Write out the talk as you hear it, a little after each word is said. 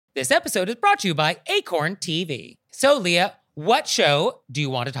This episode is brought to you by Acorn TV. So, Leah, what show do you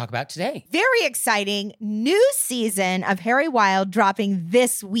want to talk about today? Very exciting new season of Harry Wild dropping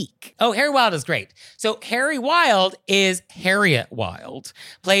this week. Oh, Harry Wild is great. So Harry Wild is Harriet Wild,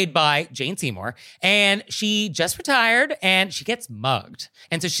 played by Jane Seymour, and she just retired and she gets mugged.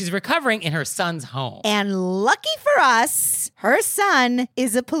 And so she's recovering in her son's home. And lucky for us, her son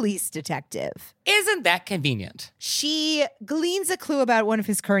is a police detective. Isn't that convenient? She gleans a clue about one of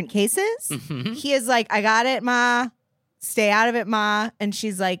his current cases. Mm-hmm. He is like, I got it, Ma. Stay out of it, Ma. And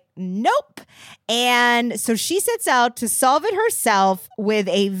she's like, nope. And so she sets out to solve it herself with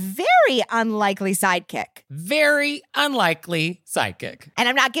a very unlikely sidekick. Very unlikely sidekick. And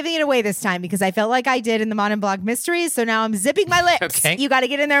I'm not giving it away this time because I felt like I did in the Modern Blog Mysteries. So now I'm zipping my lips. Okay. You got to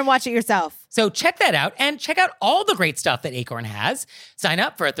get in there and watch it yourself. So check that out and check out all the great stuff that Acorn has. Sign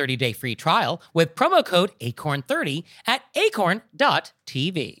up for a 30-day free trial with promo code ACORN30 at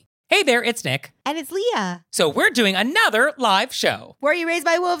acorn.tv. Hey there, it's Nick. And it's Leah. So we're doing another live show. Were You Raised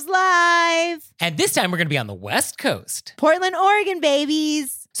by Wolves live? And this time we're going to be on the West Coast. Portland, Oregon,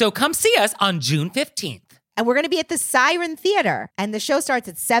 babies. So come see us on June 15th. And we're going to be at the Siren Theater. And the show starts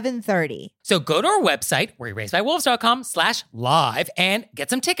at 7:30. So go to our website, wereyouRaisedByWolves.com/live and get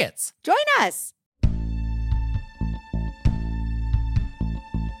some tickets. Join us.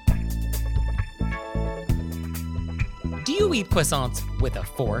 Do you eat croissants with a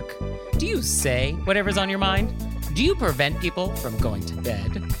fork? Do you say whatever's on your mind? Do you prevent people from going to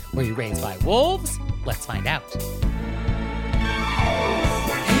bed? Were you raised by wolves? Let's find out. Here are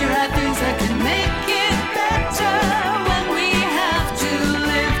things that can make it better when we have to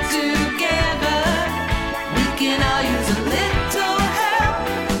live together. We can all use a little help.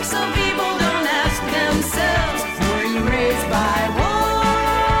 Some people don't ask themselves, were you raised by wolves?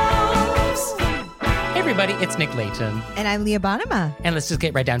 Hey everybody, it's Nick Layton. And I'm Leah Bonema. And let's just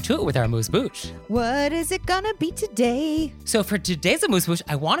get right down to it with our Amuse Bouche. What is it gonna be today? So for today's Amuse Bouche,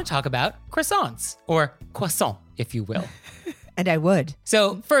 I want to talk about croissants, or croissant, if you will. And I would.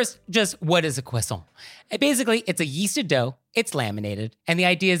 So first, just what is a croissant? Basically, it's a yeasted dough. It's laminated. And the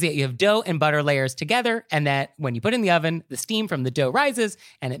idea is that you have dough and butter layers together, and that when you put it in the oven, the steam from the dough rises,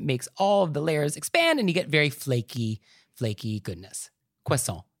 and it makes all of the layers expand, and you get very flaky goodness.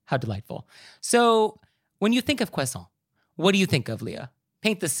 Croissant. How delightful. So when you think of croissant, what do you think of, Leah?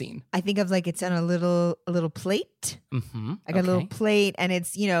 Paint the scene. I think of like it's on a little plate. Mm-hmm. I got a little plate and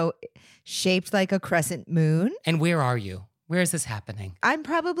it's, shaped like a crescent moon. And where are you? Where is this happening? I'm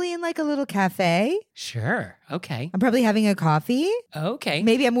probably in like a little cafe. Sure. Okay. I'm probably having a coffee. Okay.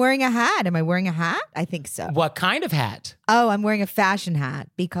 Maybe I'm wearing a hat. Am I wearing a hat? I think so. What kind of hat? Oh, I'm wearing a fashion hat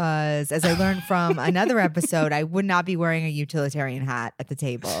because as I learned from another episode, I would not be wearing a utilitarian hat at the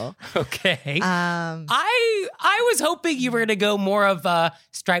table. Okay. I was hoping you were going to go more of a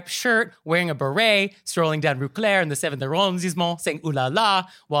striped shirt, wearing a beret, strolling down Rue Claire in the 7th arrondissement, saying ooh la la,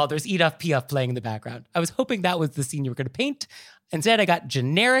 while there's Edith Piaf playing in the background. I was hoping that was the scene you were going to paint. Instead, I got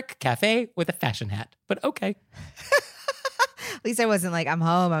generic cafe with a fashion hat. But okay. At least I wasn't like, I'm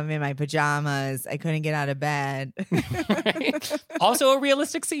home, I'm in my pajamas, I couldn't get out of bed. Right? Also a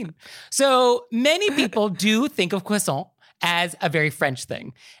realistic scene. So many people do think of croissant as a very French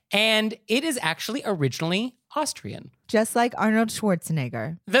thing. And it is actually originally Austrian. Just like Arnold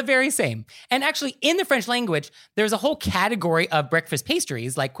Schwarzenegger. The very same. And actually, in the French language, there's a whole category of breakfast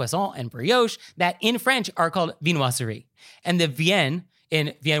pastries like croissant and brioche that in French are called viennoiserie. And the Vienne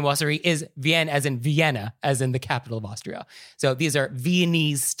in viennoiserie is Vienne as in Vienna, as in the capital of Austria. So these are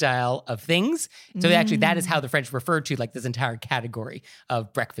Viennese style of things. So actually, that is how the French referred to like this entire category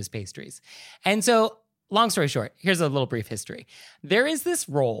of breakfast pastries. And so long story short, here's a little brief history. There is this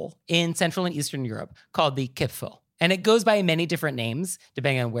roll in Central and Eastern Europe called the Kipfel. And it goes by many different names,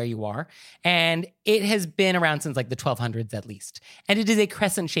 depending on where you are. And it has been around since like the 1200s at least. And it is a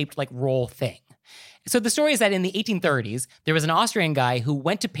crescent-shaped like roll thing. So the story is that in the 1830s, there was an Austrian guy who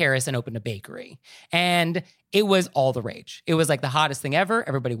went to Paris and opened a bakery. And it was all the rage. It was like the hottest thing ever.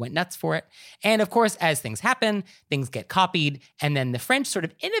 Everybody went nuts for it. And of course, as things happen, things get copied. And then the French sort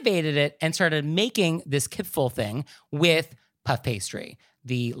of innovated it and started making this Kipfel thing with puff pastry,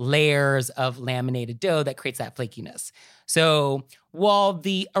 the layers of laminated dough that creates that flakiness. So while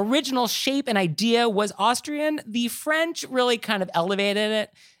the original shape and idea was Austrian, the French really kind of elevated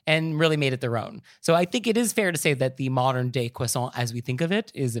it and really made it their own. So I think it is fair to say that the modern day croissant, as we think of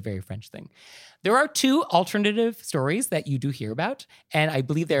it, is a very French thing. There are two alternative stories that you do hear about, and I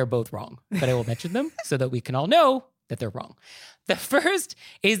believe they are both wrong, but I will mention them so that we can all know that they're wrong. The first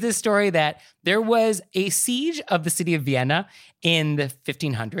is this story that there was a siege of the city of Vienna in the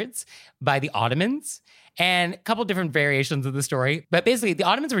 1500s by the Ottomans. And a couple different variations of the story. But basically, the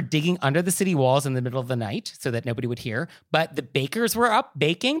Ottomans were digging under the city walls in the middle of the night so that nobody would hear. But the bakers were up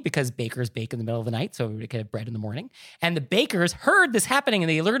baking because bakers bake in the middle of the night, so everybody could have bread in the morning. And the bakers heard this happening and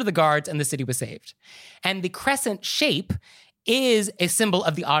they alerted the guards and the city was saved. And the crescent shape is a symbol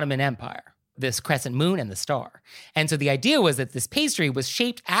of the Ottoman Empire, this crescent moon and the star. And so the idea was that this pastry was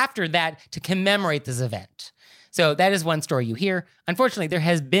shaped after that to commemorate this event. So that is one story you hear. Unfortunately, there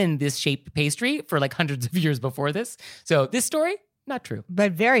has been this shaped pastry for like hundreds of years before this. So this story, not true.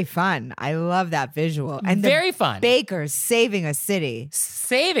 But very fun. I love that visual. And Very the fun. bakers saving a city.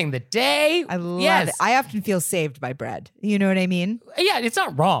 Saving the day. I love Yes. it. I often feel saved by bread. You know what I mean? Yeah, it's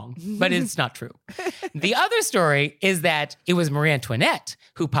not wrong, but it's not true. The other story is that it was Marie Antoinette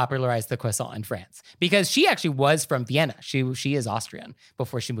who popularized the croissant in France because she actually was from Vienna. She is Austrian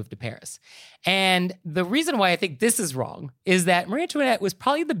before she moved to Paris. And the reason why I think this is wrong is that Marie Antoinette was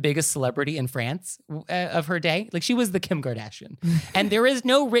probably the biggest celebrity in France of her day. Like she was the Kim Kardashian. And there is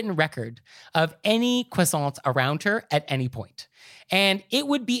no written record of any croissants around her at any point. And it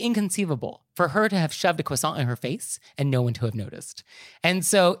would be inconceivable for her to have shoved a croissant in her face and no one to have noticed. And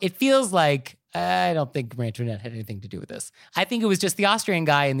so it feels like, I don't think Marie Antoinette had anything to do with this. I think it was just the Austrian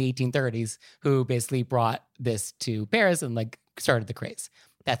guy in the 1830s who basically brought this to Paris and like started the craze.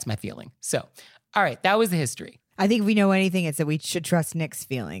 That's my feeling. So, all right, that was the history. I think if we know anything, it's that we should trust Nick's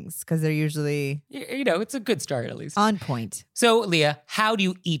feelings because they're usually You know, it's a good start at least. on point. So, Leah, how do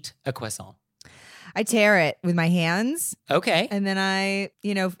you eat a croissant? I tear it with my hands Okay. and then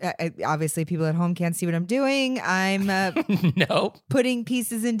obviously people at home can't see what I'm doing. I'm No. putting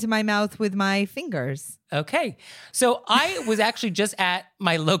pieces into my mouth with my fingers. Okay. So I was actually just at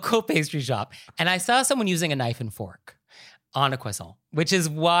my local pastry shop and I saw someone using a knife and fork on a croissant, which is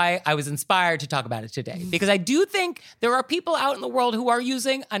why I was inspired to talk about it today. Because I do think there are people out in the world who are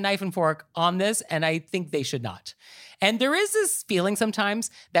using a knife and fork on this, and I think they should not. And there is this feeling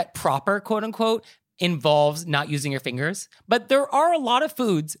sometimes that proper, quote unquote, involves not using your fingers. But there are a lot of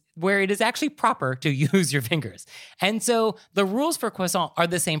foods where it is actually proper to use your fingers. And so the rules for croissant are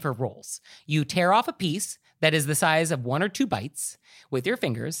the same for rolls. You tear off a piece that is the size of 1 or 2 bites with your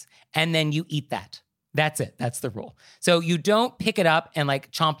fingers, and then you eat that. That's it. That's the rule. So you don't pick it up and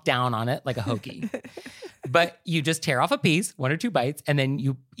like chomp down on it like a hoagie, but you just tear off a piece, 1 or 2 bites, and then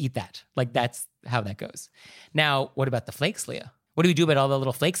you eat that. Like that's how that goes. Now, what about the flakes, Leah? What do we do about all the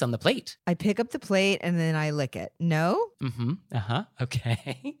little flakes on the plate? I pick up the plate and then I lick it. No? Mm-hmm. Uh-huh.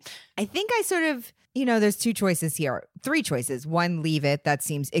 Okay. I think I sort of, there's 2 choices here. 3 choices. 1, leave it. That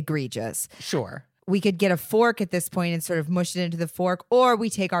seems egregious. Sure. We could get a fork at this point and sort of mush it into the fork, or we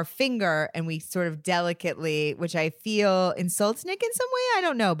take our finger and we sort of delicately, which I feel insults Nick in some way. I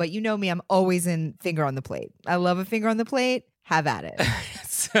don't know, but you know me, I'm always in finger on the plate. I love a finger on the plate. Have at it.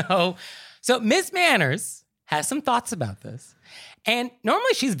 So Miss Manners has some thoughts about this. And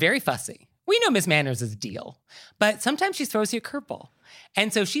normally she's very fussy. We know Miss Manners is a deal, but sometimes she throws you a curveball.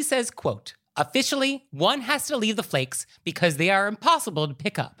 And so she says, quote, officially, one has to leave the flakes because they are impossible to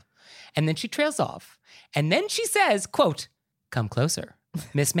pick up. And then she trails off. And then she says, quote, come closer.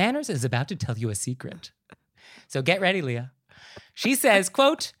 Miss Manners is about to tell you a secret. So get ready, Leah. She says,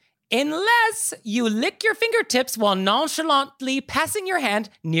 quote, unless you lick your fingertips while nonchalantly passing your hand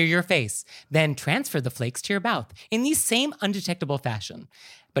near your face, then transfer the flakes to your mouth in the same undetectable fashion.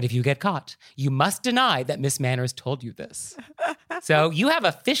 But if you get caught, you must deny that Miss Manners told you this. So you have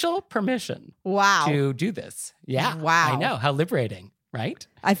official permission Wow. to do this. Yeah. Wow. I know. How liberating, right?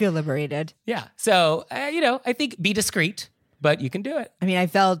 I feel liberated. Yeah. So, I think be discreet, but you can do it. I mean, I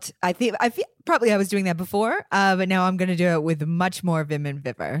feel probably I was doing that before, but now I'm going to do it with much more vim and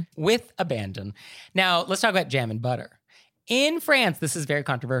vigor. With abandon. Now, let's talk about jam and butter. In France, this is very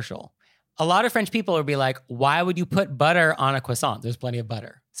controversial. A lot of French people will be like, why would you put butter on a croissant? There's plenty of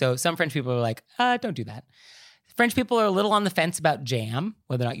butter. So some French people are like, don't do that. French people are a little on the fence about jam,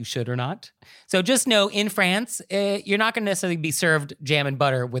 whether or not you should or not. So just know in France, you're not going to necessarily be served jam and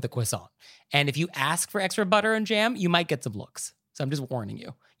butter with a croissant. And if you ask for extra butter and jam, you might get some looks. So I'm just warning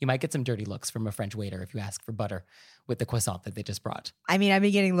you. You might get some dirty looks from a French waiter if you ask for butter with the croissant that they just brought. I mean, I've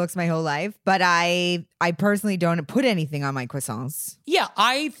been getting looks my whole life, but I personally don't put anything on my croissants. Yeah,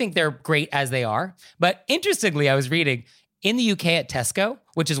 I think they're great as they are. But interestingly, I was reading in the UK at Tesco,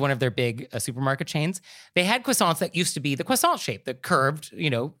 which is one of their big supermarket chains, they had croissants that used to be the croissant shape, the curved,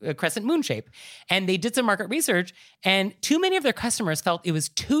 crescent moon shape. And they did some market research, and too many of their customers felt it was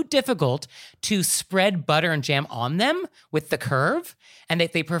too difficult to spread butter and jam on them with the curve, and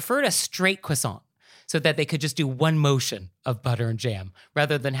that they preferred a straight croissant so that they could just do one motion of butter and jam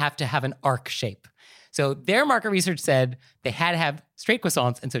rather than have to have an arc shape. So their market research said they had to have straight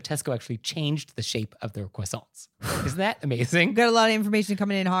croissants, and so Tesco actually changed the shape of their croissants. Isn't that amazing? Got a lot of information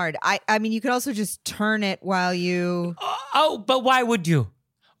coming in hard. I mean, you could also just turn it while you. Oh, but why would you?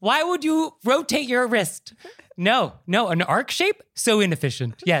 Why would you rotate your wrist? No, an arc shape? So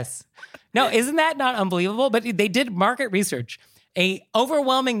inefficient. Yes. No, isn't that not unbelievable? But they did market research. A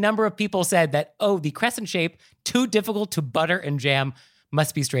overwhelming number of people said that, the crescent shape, too difficult to butter and jam,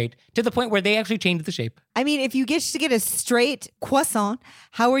 must be straight, to the point where they actually changed the shape. I mean, if you get to get a straight croissant,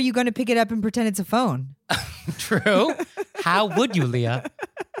 how are you going to pick it up and pretend it's a phone? True. How would you, Leah?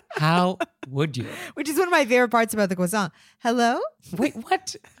 How would you? Which is one of my favorite parts about the croissant. Hello? Wait,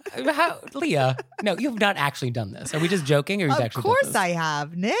 what? How, Leah? No, you've not actually done this. Are we just joking, or you've Of actually done course this? I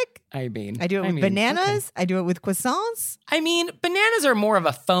have, Nick. I mean, I do it with bananas. I do it with croissants. Okay. I mean, bananas are more of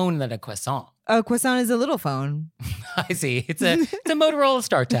a phone than a croissant. A croissant is a little phone. I see. It's a Motorola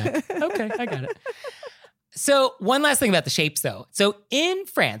StarTAC. Okay, I got it. So one last thing about the shapes, though. So in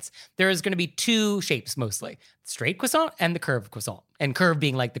France, there is going to be two shapes mostly: straight croissant and the curved croissant. And curve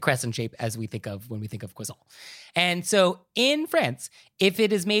being like the crescent shape as we think of when we think of croissant. And so in France, if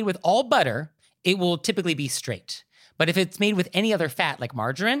it is made with all butter, it will typically be straight. But if it's made with any other fat like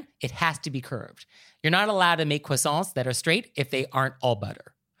margarine, it has to be curved. You're not allowed to make croissants that are straight if they aren't all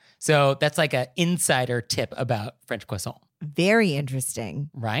butter. So that's like an insider tip about French croissant. Very interesting.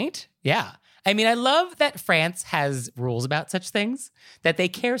 Right? Yeah. I mean, I love that France has rules about such things, that they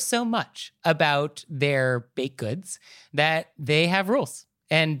care so much about their baked goods that they have rules.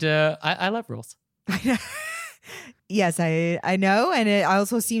 And I love rules. Yes, I know. And it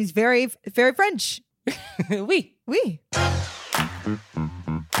also seems very, very French. Oui. Oui.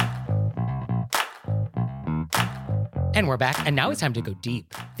 And we're back. And now it's time to go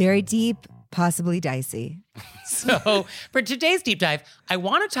deep. Very deep, possibly dicey. So for today's deep dive, I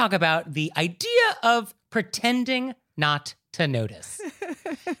want to talk about the idea of pretending not to notice.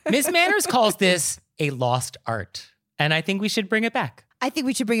 Miss Manners calls this a lost art. And I think we should bring it back. I think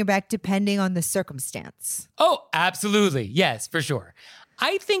we should bring it back depending on the circumstance. Oh, absolutely. Yes, for sure.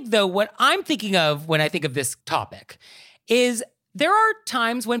 I think, though, what I'm thinking of when I think of this topic is there are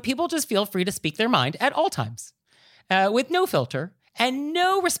times when people just feel free to speak their mind at all times with no filter and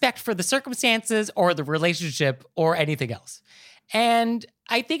no respect for the circumstances or the relationship or anything else. And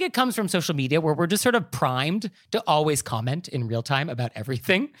I think it comes from social media where we're just sort of primed to always comment in real time about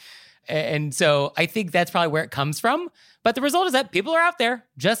everything. And so I think that's probably where it comes from. But the result is that people are out there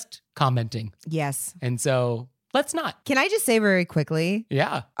just commenting. Yes. And so let's not. Can I just say very quickly?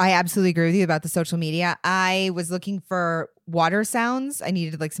 Yeah. I absolutely agree with you about the social media. I was looking for water sounds. I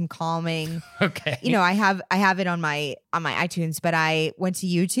needed like some calming. Okay. You know, I have it on my iTunes, but I went to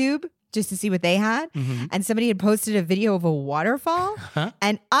YouTube just to see what they had. Mhm. And somebody had posted a video of a waterfall. Huh?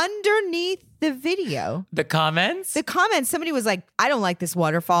 And underneath the video, The comments? somebody was like, I don't like this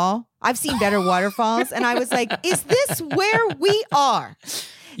waterfall. I've seen better waterfalls. And I was like, is this where we are?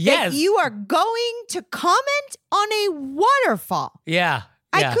 Yes. That you are going to comment on a waterfall. Yeah.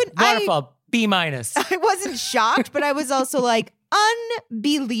 I Yeah. couldn't- Waterfall, B minus. I wasn't shocked, but I was also like,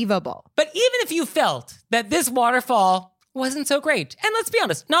 unbelievable. But even if you felt that this waterfall wasn't so great, and let's be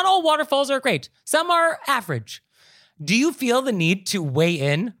honest, not all waterfalls are great. Some are average. Do you feel the need to weigh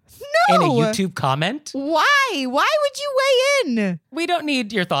in in a No. YouTube comment? Why? Why would you weigh in? We don't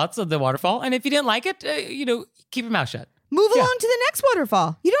need your thoughts of the waterfall. And if you didn't like it, keep your mouth shut. Move Yeah. along to the next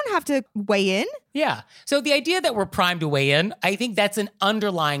waterfall. You don't have to weigh in. Yeah. So the idea that we're primed to weigh in, I think that's an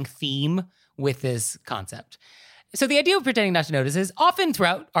underlying theme with this concept. So the idea of pretending not to notice is often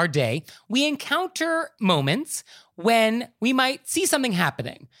throughout our day, we encounter moments when we might see something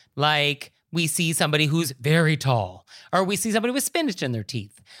happening, like we see somebody who's very tall, or we see somebody with spinach in their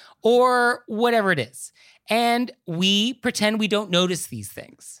teeth, or whatever it is. And we pretend we don't notice these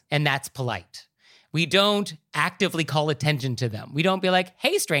things, and that's polite. We don't actively call attention to them. We don't be like,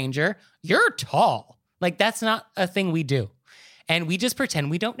 hey, stranger, you're tall. Like, that's not a thing we do. And we just pretend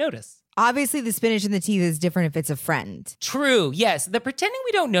we don't notice. Obviously, the spinach in the teeth is different if it's a friend. True. Yes. The pretending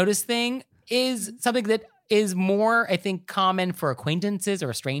we don't notice thing is something that is more, I think, common for acquaintances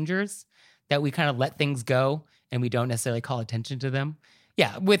or strangers, that we kind of let things go and we don't necessarily call attention to them.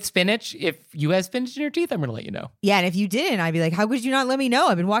 Yeah. With spinach, if you have spinach in your teeth, I'm going to let you know. Yeah, and if you didn't, I'd be like, how could you not let me know?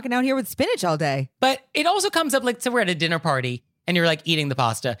 I've been walking out here with spinach all day. But it also comes up like, so we're at a dinner party and you're like eating the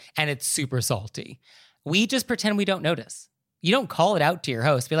pasta and it's super salty. We just pretend we don't notice. You don't call it out to your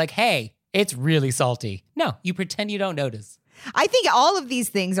host. Be like, hey, it's really salty. No, you pretend you don't notice. I think all of these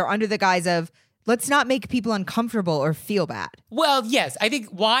things are under the guise of let's not make people uncomfortable or feel bad. Well, yes. I think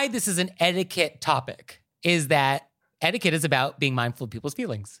why this is an etiquette topic is that etiquette is about being mindful of people's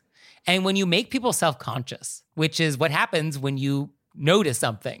feelings. And when you make people self-conscious, which is what happens when you notice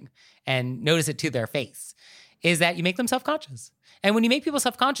something and notice it to their face, is that you make them self-conscious. And when you make people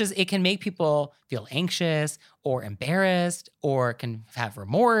self-conscious, it can make people feel anxious or embarrassed or can have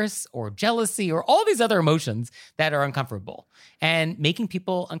remorse or jealousy or all these other emotions that are uncomfortable. And making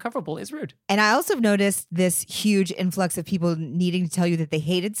people uncomfortable is rude. And I also have noticed this huge influx of people needing to tell you that they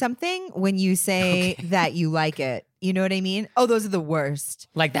hated something when you say that you like it. You know what I mean? Oh, those are the worst.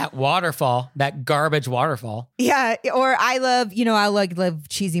 Like that waterfall, that garbage waterfall. Yeah. Or I love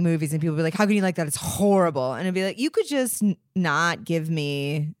cheesy movies and people be like, how can you like that? It's horrible. And I'd be like, you could just not give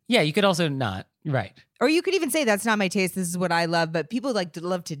me. Yeah, you could also not. Right. Or you could even say, that's not my taste. This is what I love. But people like to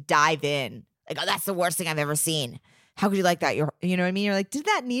love to dive in. Like, oh, that's the worst thing I've ever seen. How could you like that? You know what I mean? You're like, did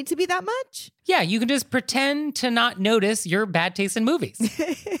that need to be that much? Yeah, you can just pretend to not notice your bad taste in movies.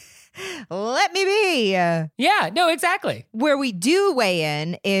 Let me be. Yeah, no, exactly. Where we do weigh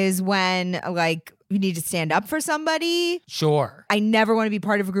in is when, like, you need to stand up for somebody. Sure. I never want to be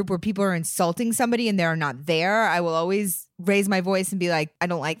part of a group where people are insulting somebody and they're not there. I will always raise my voice and be like, I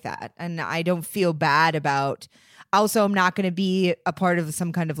don't like that. And I don't feel bad about. Also, I'm not going to be a part of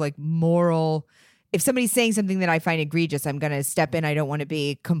some kind of like moral. If somebody's saying something that I find egregious, I'm going to step in. I don't want to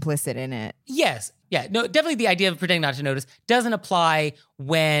be complicit in it. Yes. Yeah. No, definitely the idea of pretending not to notice doesn't apply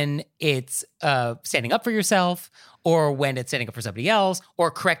when it's standing up for yourself or when it's standing up for somebody else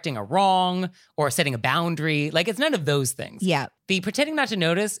or correcting a wrong or setting a boundary. Like, it's none of those things. Yeah. The pretending not to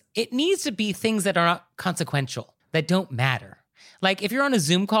notice, it needs to be things that are not consequential, that don't matter. Like, if you're on a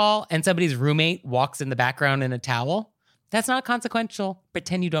Zoom call and somebody's roommate walks in the background in a towel, that's not consequential.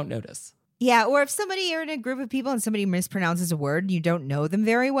 Pretend you don't notice. Yeah, or if you're in a group of people and somebody mispronounces a word and you don't know them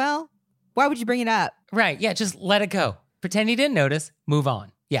very well, why would you bring it up? Right. Yeah, just let it go. Pretend you didn't notice, move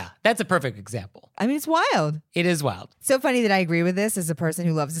on. Yeah, that's a perfect example. I mean, it's wild. It is wild. So funny that I agree with this as a person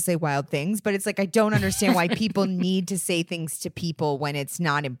who loves to say wild things, but it's like I don't understand why people need to say things to people when it's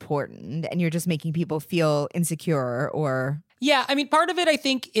not important and you're just making people feel insecure or... Yeah, I mean, part of it, I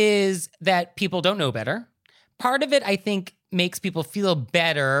think, is that people don't know better. Part of it, I think, makes people feel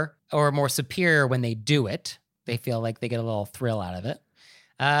better or more superior when they do it. They feel like they get a little thrill out of it.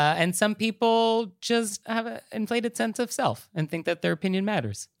 And some people just have an inflated sense of self and think that their opinion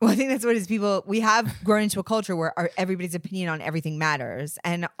matters. Well, I think that's what it is. People, we have grown into a culture where everybody's opinion on everything matters.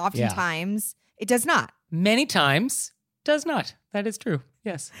 And oftentimes it does not. Many times does not. That is true.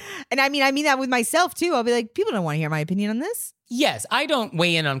 Yes. And I mean that with myself too. I'll be like, people don't want to hear my opinion on this. Yes. I don't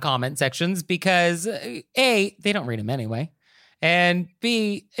weigh in on comment sections because A, they don't read them anyway. And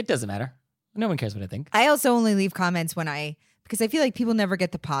B, it doesn't matter. No one cares what I think. I also only leave comments because I feel like people never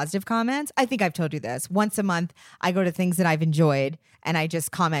get the positive comments. I think I've told you this. Once a month, I go to things that I've enjoyed and I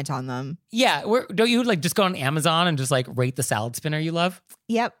just comment on them. Yeah. Don't you like just go on Amazon and just like rate the salad spinner you love?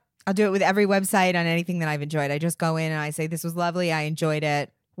 Yep. I'll do it with every website on anything that I've enjoyed. I just go in and I say, this was lovely. I enjoyed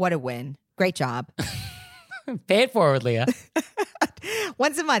it. What a win. Great job. Pay it forward, Leah.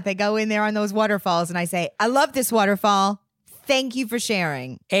 Once a month, I go in there on those waterfalls and I say, I love this waterfall. Thank you for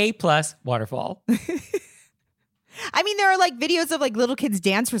sharing. A+ waterfall. I mean, there are like videos of like little kids'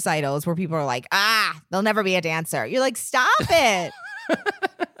 dance recitals where people are like, they'll never be a dancer. You're like, stop it.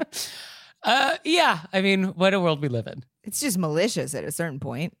 Yeah. I mean, what a world we live in. It's just malicious at a certain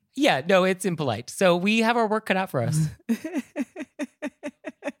point. Yeah, no, it's impolite. So we have our work cut out for us.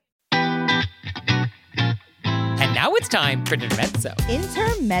 And now it's time for Intermezzo.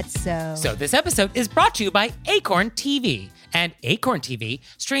 Intermezzo. So this episode is brought to you by Acorn TV. And Acorn TV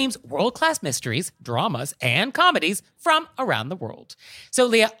streams world-class mysteries, dramas, and comedies from around the world. So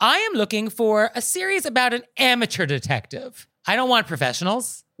Leah, I am looking for a series about an amateur detective. I don't want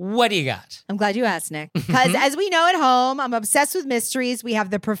professionals. What do you got? I'm glad you asked, Nick. Because as we know at home, I'm obsessed with mysteries. We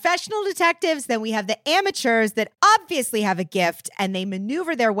have the professional detectives, then we have the amateurs that obviously have a gift and they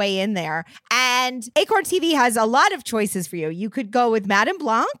maneuver their way in there. And Acorn TV has a lot of choices for you. You could go with Madame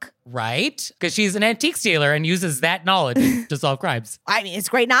Blanc. Right? Because she's an antique dealer and uses that knowledge to solve crimes. I mean, it's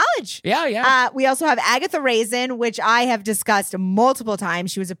great knowledge. Yeah. We also have Agatha Raisin, which I have discussed multiple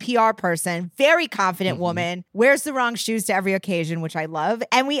times. She was a PR person, very confident woman, wears the wrong shoes to every occasion, which I love.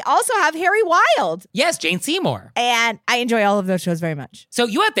 And we also have Harry Wild. Yes, Jane Seymour. And I enjoy all of those shows very much. So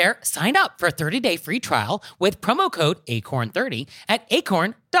you out there, sign up for a 30-day free trial with promo code ACORN30 at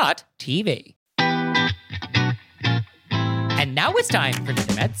acorn.tv. And And now it's time for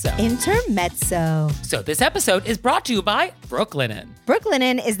Intermezzo. Intermezzo. So this episode is brought to you by Brooklinen.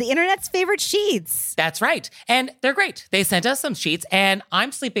 Brooklinen is the internet's favorite sheets. That's right. And they're great. They sent us some sheets, and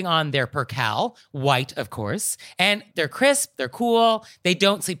I'm sleeping on their Percale, white, of course. And they're crisp, they're cool, they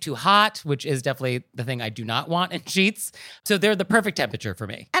don't sleep too hot, which is definitely the thing I do not want in sheets. So they're the perfect temperature for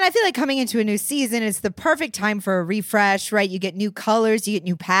me. And I feel like coming into a new season, it's the perfect time for a refresh, right? You get new colors, you get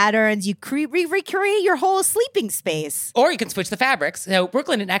new patterns, you recreate your whole sleeping space. Or you can switch the fabrics. So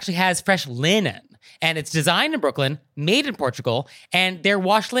Brooklinen actually has fresh linen, and it's designed in Brooklyn, made in Portugal, and their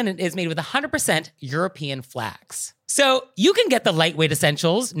wash linen is made with 100% European flax. So you can get the lightweight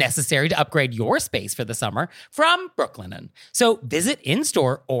essentials necessary to upgrade your space for the summer from Brooklinen. So visit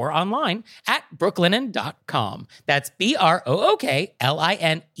in-store or online at brooklinen.com. That's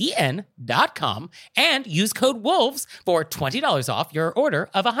BROOKLINEN.com, and use code WOLVES for $20 off your order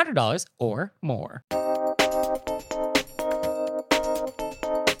of $100 or more.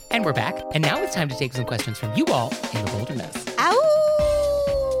 And we're back, and now it's time to take some questions from you all in the wilderness. Ow!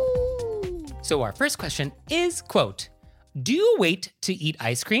 So our first question is, quote, do you wait to eat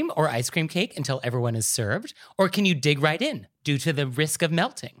ice cream or ice cream cake until everyone is served, or can you dig right in due to the risk of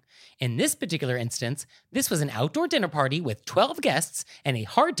melting? In this particular instance, this was an outdoor dinner party with 12 guests and a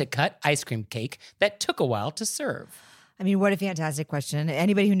hard-to-cut ice cream cake that took a while to serve. I mean, what a fantastic question.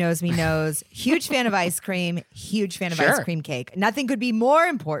 Anybody who knows me knows, huge fan of ice cream, huge fan of ice cream cake. Nothing could be more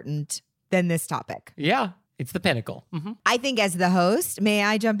important than this topic. Yeah, it's the pinnacle. Mm-hmm. I think as the host, may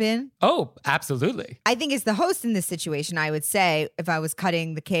I jump in? Oh, absolutely. I think as the host in this situation, I would say, if I was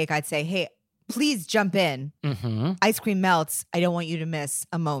cutting the cake, I'd say, hey, please jump in. Mm-hmm. Ice cream melts. I don't want you to miss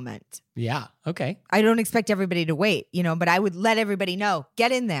a moment. Yeah, okay. I don't expect everybody to wait, but I would let everybody know,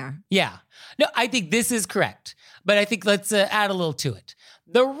 get in there. Yeah. No, I think this is correct. But I think let's add a little to it.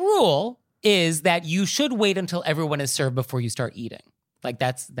 The rule is that you should wait until everyone is served before you start eating. Like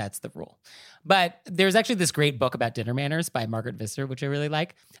that's the rule. But there's actually this great book about dinner manners by Margaret Visser, which I really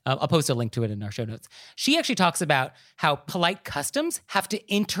like. I'll post a link to it in our show notes. She actually talks about how polite customs have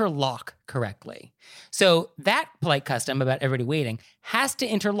to interlock correctly. So that polite custom about everybody waiting has to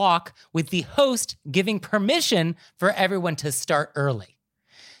interlock with the host giving permission for everyone to start early.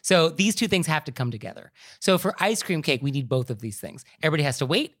 So these two things have to come together. So for ice cream cake, we need both of these things. Everybody has to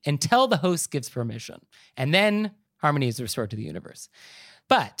wait until the host gives permission. And then harmony is restored to the universe.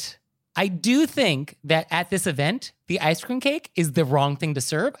 But I do think that at this event, the ice cream cake is the wrong thing to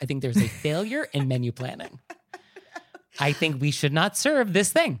serve. I think there's a failure in menu planning. I think we should not serve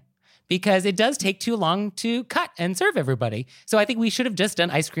this thing because it does take too long to cut and serve everybody. So I think we should have just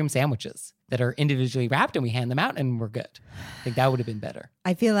done ice cream sandwiches that are individually wrapped and we hand them out and we're good. I think that would have been better.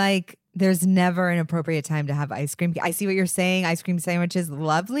 I feel like there's never an appropriate time to have ice cream. I see what you're saying. Ice cream sandwiches,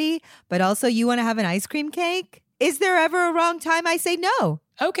 lovely. But also you want to have an ice cream cake? Is there ever a wrong time? I say no.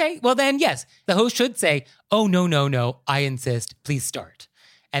 Okay, well then, yes. The host should say, oh, no, I insist, please start.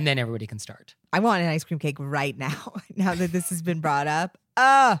 And then everybody can start. I want an ice cream cake right now, now that this has been brought up.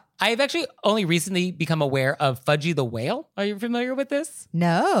 I've actually only recently become aware of Fudgy the Whale. Are you familiar with this?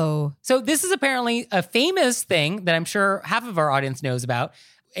 No. So this is apparently a famous thing that I'm sure half of our audience knows about.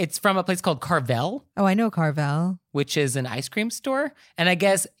 It's from a place called Carvel. Oh, I know Carvel. Which is an ice cream store. And I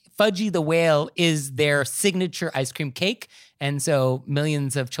guess Fudgy the Whale is their signature ice cream cake. And so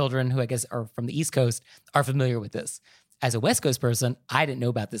millions of children who I guess are from the East Coast are familiar with this. As a West Coast person, I didn't know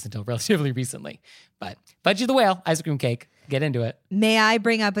about this until relatively recently. But Fudgy the Whale, ice cream cake, get into it. May I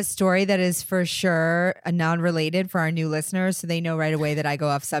bring up a story that is for sure a non-related for our new listeners so they know right away that I go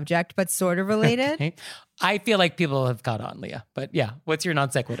off subject, but sort of related? Okay. I feel like people have caught on, Leah. But yeah, what's your non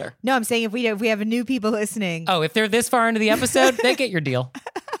sequitur? No, I'm saying if we have new people listening. Oh, if they're this far into the episode, they get your deal.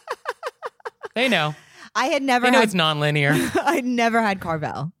 They know. I had never They know had, it's non-linear. I'd never had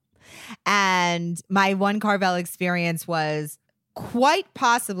Carvel. And my one Carvel experience was quite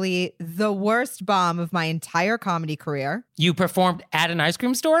possibly the worst bomb of my entire comedy career. You performed at an ice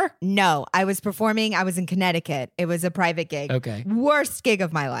cream store? No, I was in Connecticut. It was a private gig. Okay. Worst gig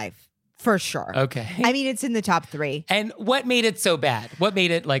of my life, for sure. Okay. I mean, it's in the top 3. And what made it so bad? What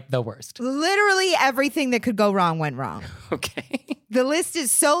made it like the worst? Literally everything that could go wrong went wrong. Okay. The list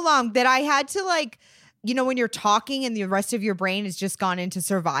is so long that I had to when you're talking and the rest of your brain has just gone into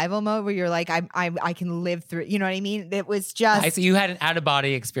survival mode where you're like, I can live through, you know what I mean? It was just. I see you had an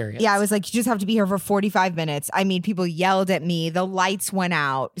out-of-body experience. Yeah, I was like, you just have to be here for 45 minutes. I mean, people yelled at me. The lights went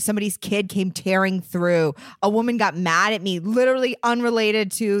out. Somebody's kid came tearing through. A woman got mad at me, literally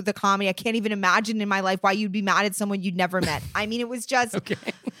unrelated to the comedy. I can't even imagine in my life why you'd be mad at someone you'd never met. I mean, it was just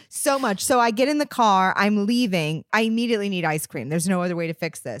so much. So I get in the car. I'm leaving. I immediately need ice cream. There's no other way to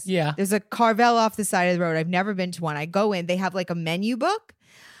fix this. Yeah. There's a Carvel off the side of of the road. I've never been to one. I go in, they have like a menu book.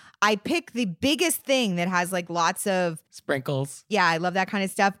 I pick the biggest thing that has like lots of Sprinkles. yeah, I love that kind of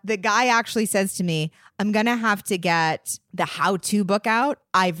stuff. The guy actually says to me, I'm going to have to get the how-to book out.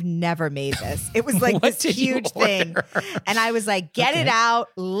 I've never made this. It was like What this did you huge thing. order? And I was like, get it Okay. out.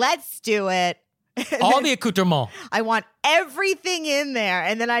 Let's do it. And All then the accoutrements. I want everything in there.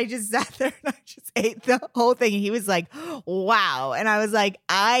 And then I just sat there and I just ate the whole thing. And he was like, wow. And I was like,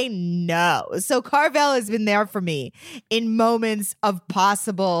 I know. So Carvel has been there for me in moments of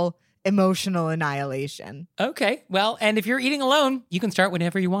possible emotional annihilation. Okay. Well, and if you're eating alone, you can start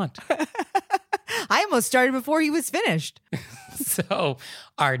whenever you want. I almost started before he was finished. So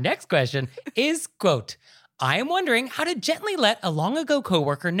our next question is, quote, I am wondering how to gently let a long ago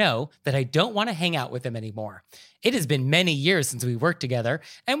coworker know that I don't want to hang out with them anymore. It has been many years since we worked together,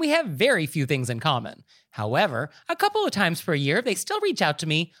 and we have very few things in common. However, a couple of times per year, they still reach out to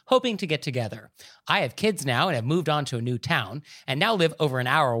me, hoping to get together. I have kids now and have moved on to a new town, and now live over an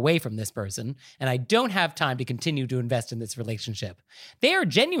hour away from this person, and I don't have time to continue to invest in this relationship. They are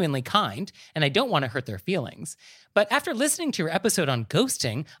genuinely kind, and I don't want to hurt their feelings. But after listening to your episode on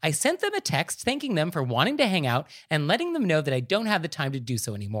ghosting, I sent them a text thanking them for wanting to hang out and letting them know that I don't have the time to do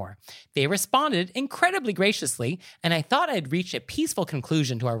so anymore. They responded incredibly graciously, and I thought I had reached a peaceful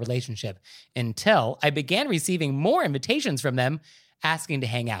conclusion to our relationship until I began receiving more invitations from them asking to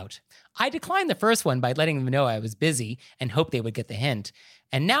hang out. I declined the first one by letting them know I was busy and hoped they would get the hint.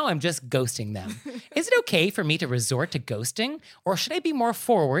 And now I'm just ghosting them. Is it okay for me to resort to ghosting, or should I be more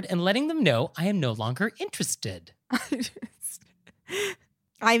forward and letting them know I am no longer interested?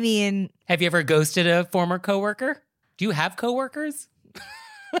 I mean, Have you ever ghosted a former coworker? Do you have coworkers?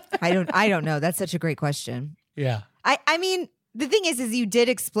 I don't know. That's such a great question. Yeah. I mean, the thing is you did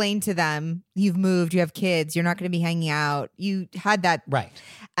explain to them you've moved, you have kids, you're not going to be hanging out. You had that. Right.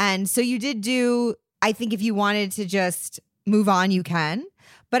 And so you did do, I think if you wanted to just move on, you can.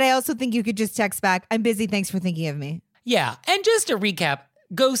 But I also think you could just text back, I'm busy, thanks for thinking of me. Yeah. And just to recap,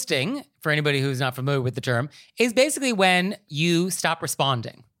 ghosting, for anybody who's not familiar with the term, is basically when you stop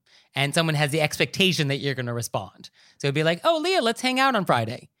responding and someone has the expectation that you're going to respond. So it'd be like, oh, Leah, let's hang out on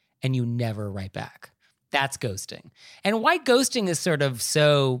Friday. And you never write back. That's ghosting. And why ghosting is sort of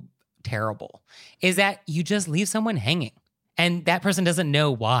so terrible is that you just leave someone hanging and that person doesn't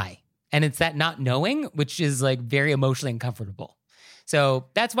know why. And it's that not knowing, which is like very emotionally uncomfortable. So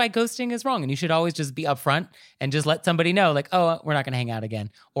that's why ghosting is wrong. And you should always just be upfront and just let somebody know, like, oh, we're not going to hang out again.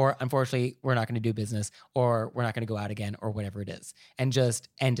 Or unfortunately, we're not going to do business. Or we're not going to go out again, or whatever it is. And just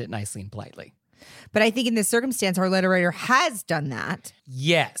end it nicely and politely. But I think in this circumstance, our letter writer has done that.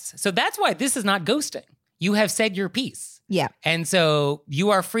 Yes. So that's why this is not ghosting. You have said your piece. Yeah. And so you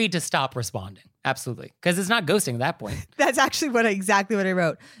are free to stop responding. Absolutely. Because it's not ghosting at that point. That's actually exactly what I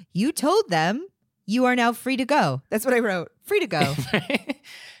wrote. You told them you are now free to go. That's what I wrote. Free to go.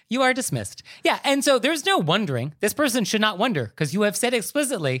 You are dismissed. Yeah. And so there's no wondering. This person should not wonder because you have said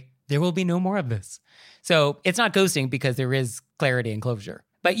explicitly, there will be no more of this. So it's not ghosting because there is clarity and closure.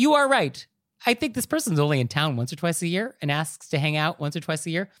 But you are right. I think this person's only in town once or twice a year and asks to hang out once or twice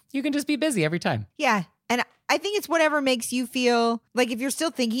a year. You can just be busy every time. Yeah. And I think it's whatever makes you feel like if you're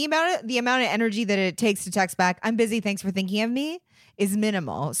still thinking about it, the amount of energy that it takes to text back, I'm busy, thanks for thinking of me, is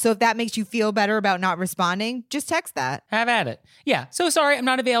minimal. So if that makes you feel better about not responding, just text that. Have at it. Yeah. So sorry, I'm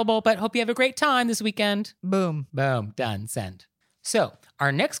not available, but hope you have a great time this weekend. Boom. Boom. Done. Send. So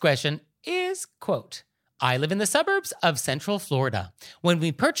our next question is, quote, I live in the suburbs of Central Florida. When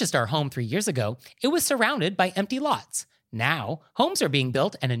we purchased our home 3 years ago, it was surrounded by empty lots. Now, homes are being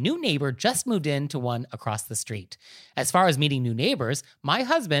built and a new neighbor just moved into one across the street. As far as meeting new neighbors, my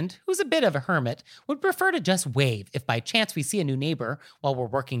husband, who's a bit of a hermit, would prefer to just wave if by chance we see a new neighbor while we're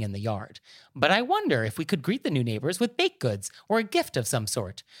working in the yard. But I wonder if we could greet the new neighbors with baked goods or a gift of some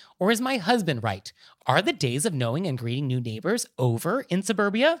sort. Or is my husband right? Are the days of knowing and greeting new neighbors over in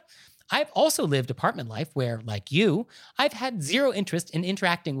suburbia? I've also lived apartment life where, like you, I've had zero interest in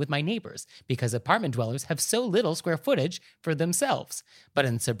interacting with my neighbors because apartment dwellers have so little square footage for themselves. But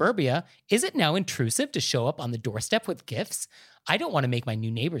in suburbia, is it now intrusive to show up on the doorstep with gifts? I don't want to make my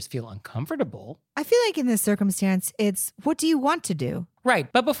new neighbors feel uncomfortable. I feel like in this circumstance, it's what do you want to do?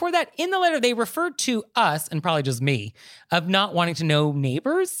 Right. But before that, in the letter, they referred to us, and probably just me, of not wanting to know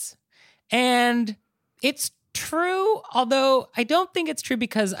neighbors. And it's true, although I don't think it's true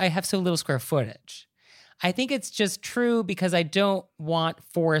because I have so little square footage. I think it's just true because I don't want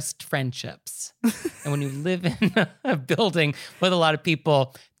forced friendships. And when you live in a building with a lot of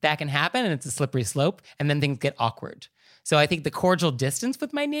people, that can happen and it's a slippery slope and then things get awkward. So I think the cordial distance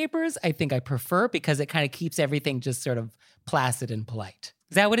with my neighbors, I think I prefer because it kind of keeps everything just sort of placid and polite.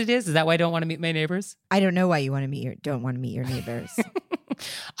 Is that what it is? Is that why I don't want to meet my neighbors? I don't know why you don't want to meet your neighbors.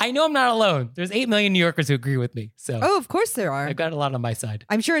 I know I'm not alone. There's 8 million New Yorkers who agree with me. So Oh, of course there are. I've got a lot on my side.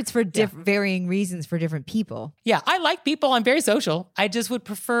 I'm sure it's for varying reasons for different people. Yeah, I like people. I'm very social. I just would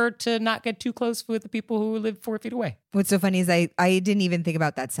prefer to not get too close with the people who live 4 feet away. What's so funny is I didn't even think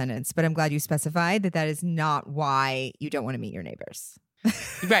about that sentence, but I'm glad you specified that is not why you don't want to meet your neighbors.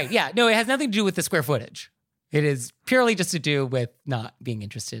 Right. Yeah. No, it has nothing to do with the square footage. It is purely just to do with not being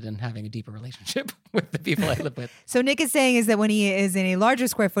interested in having a deeper relationship with the people I live with. So Nick is saying is that when he is in a larger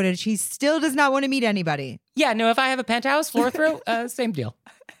square footage, he still does not want to meet anybody. Yeah, no, if I have a penthouse floor through, same deal.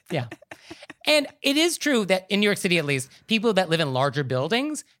 Yeah. And it is true that in New York City, at least, people that live in larger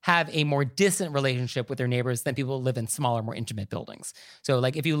buildings have a more distant relationship with their neighbors than people who live in smaller, more intimate buildings. So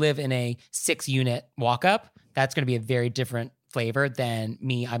like if you live in a 6-unit walk-up, that's going to be a very different flavor than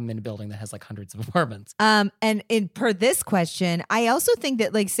me. I'm in a building that has like hundreds of apartments. And per this question, I also think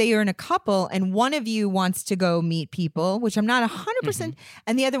that like say you're in a couple and one of you wants to go meet people, which I'm not 100%,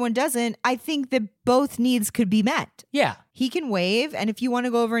 and the other one doesn't, I think that both needs could be met. Yeah. He can wave, and if you want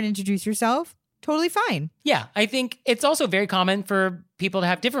to go over and introduce yourself, totally fine. Yeah, I think it's also very common for people to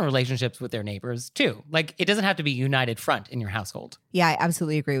have different relationships with their neighbors too. Like it doesn't have to be united front in your household. Yeah, I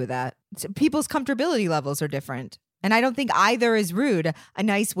absolutely agree with that. So people's comfortability levels are different. And I don't think either is rude. A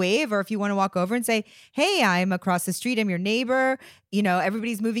nice wave, or if you want to walk over and say, hey, I'm across the street, I'm your neighbor. You know,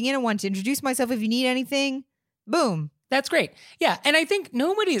 everybody's moving in. I want to introduce myself if you need anything. Boom. That's great. Yeah, and I think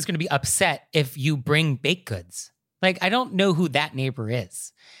nobody is going to be upset if you bring baked goods. Like I don't know who that neighbor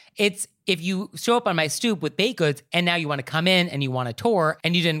is. It's if you show up on my stoop with baked goods and now you want to come in and you want a tour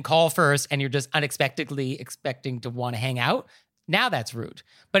and you didn't call first and you're just unexpectedly expecting to want to hang out. Now that's rude.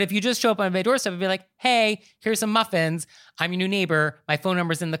 But if you just show up on my doorstep and be like, hey, here's some muffins. I'm your new neighbor. My phone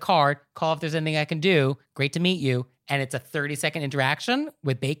number's in the card. Call if there's anything I can do. Great to meet you. And it's a 30-second interaction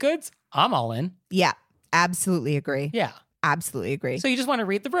with baked goods. I'm all in. Yeah, absolutely agree. Yeah. Absolutely agree. So you just want to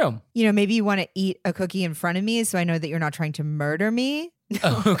read the room. You know, maybe you want to eat a cookie in front of me so I know that you're not trying to murder me.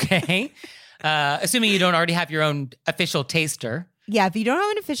 Okay. Assuming you don't already have your own official taster. Yeah, if you don't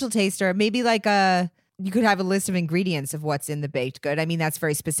have an official taster, maybe like you could have a list of ingredients of what's in the baked good. I mean, that's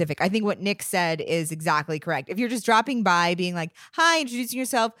very specific. I think what Nick said is exactly correct. If you're just dropping by being like, hi, introducing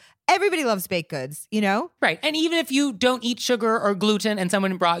yourself, everybody loves baked goods, you know? Right. And even if you don't eat sugar or gluten and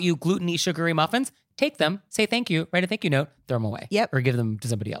someone brought you gluten-y sugary muffins, take them, say thank you, write a thank you note, throw them away. Yep. Or give them to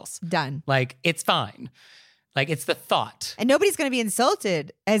somebody else. Done. Like, it's fine. Like, it's the thought. And nobody's going to be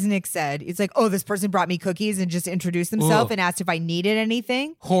insulted, as Nick said. It's like, oh, this person brought me cookies and just introduced themselves and asked if I needed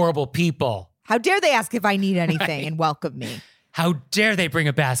anything. Horrible people. How dare they ask if I need anything Right. and welcome me? How dare they bring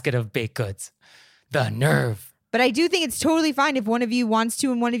a basket of baked goods? The nerve. But I do think it's totally fine if one of you wants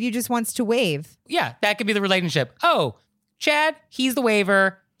to and one of you just wants to wave. Yeah, that could be the relationship. Oh, Chad, he's the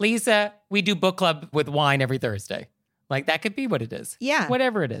waiver. Lisa, we do book club with wine every Thursday. Like, that could be what it is. Yeah.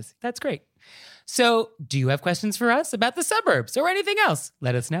 Whatever it is. That's great. So, do you have questions for us about the suburbs or anything else?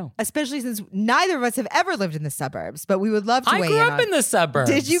 Let us know. Especially since neither of us have ever lived in the suburbs, but we would love to I weigh grew in up on. in the suburbs.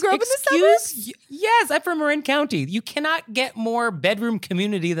 Did you grow up in the suburbs? Yes, I'm from Marin County. You cannot get more bedroom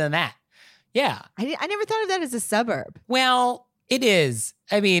community than that. Yeah. I never thought of that as a suburb. Well, it is.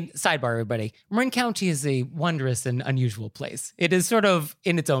 I mean, sidebar, everybody. Marin County is a wondrous and unusual place. It is sort of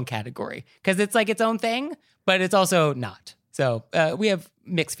in its own category because it's like its own thing, but it's also not. So we have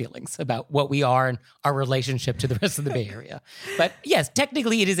mixed feelings about what we are and our relationship to the rest of the Bay Area. But yes,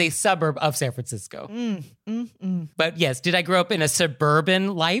 technically it is a suburb of San Francisco. But yes, did I grow up in a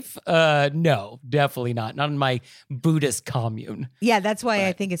suburban life? No, definitely not. Not in my Buddhist commune. Yeah, that's why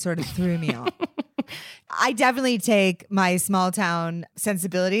I think it sort of threw me off. I definitely take my small town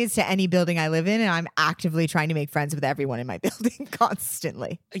sensibilities to any building I live in, and I'm actively trying to make friends with everyone in my building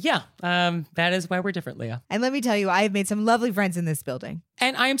constantly. Yeah, that is why we're different, Leah. And let me tell you, I have made some lovely friends in this building.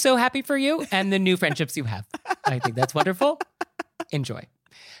 And I am so happy for you and the new friendships you have. I think that's wonderful. Enjoy.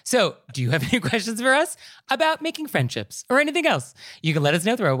 So, do you have any questions for us about making friendships or anything else? You can let us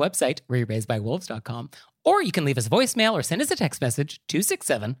know through our website, wereraisedbywolves.com, or you can leave us a voicemail or send us a text message,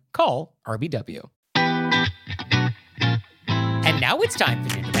 267-CALL-RBW. And now it's time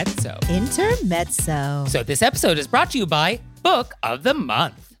for Intermezzo. Intermezzo. So this episode is brought to you by Book of the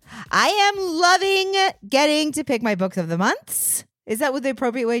Month. I am loving getting to pick my books of the months. Is that what the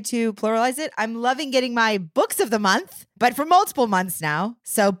appropriate way to pluralize it? I'm loving getting my books of the month, but for multiple months now.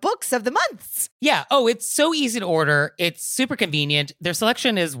 So books of the months. Yeah. Oh, it's so easy to order. It's super convenient. Their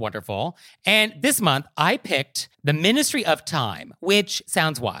selection is wonderful. And this month, I picked The Ministry of Time, which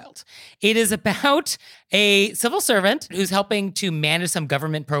sounds wild. It is about a civil servant who's helping to manage some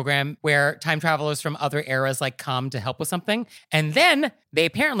government program where time travelers from other eras like come to help with something. And then they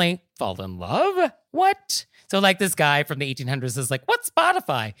apparently fall in love. What? So like this guy from the 1800s is like, what's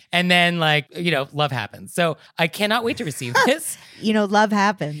Spotify? And then love happens. So I cannot wait to receive this. Love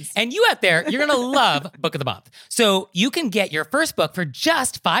happens. And you out there, you're going to love Book of the Month. So you can get your first book for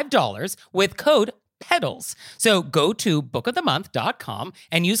just $5 with code PEDALS. So go to bookofthemonth.com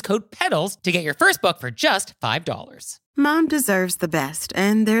and use code PEDALS to get your first book for just $5. Mom deserves the best,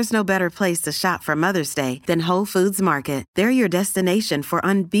 and there's no better place to shop for Mother's Day than Whole Foods Market. They're your destination for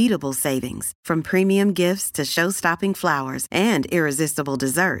unbeatable savings, from premium gifts to show-stopping flowers and irresistible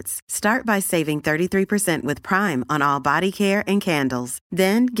desserts. Start by saving 33% with Prime on all body care and candles.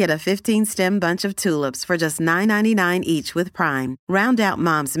 Then get a 15-stem bunch of tulips for just $9.99 each with Prime. Round out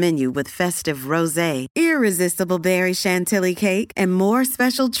Mom's menu with festive rosé, irresistible berry chantilly cake, and more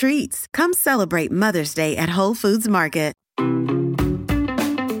special treats. Come celebrate Mother's Day at Whole Foods Market.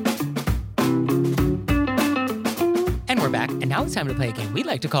 And we're back, and now it's time to play a game we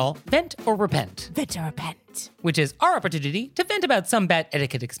like to call Vent or Repent. Vent or repent. Which is our opportunity to vent about some bad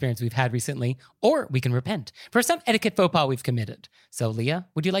etiquette experience we've had recently, or we can repent for some etiquette faux pas we've committed. So, Leah,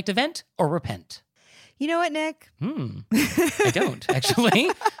 would you like to vent or repent? You know what, Nick? I don't, actually.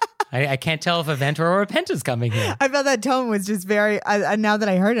 I can't tell if a vent or a repent is coming here. I felt that tone was just very, now that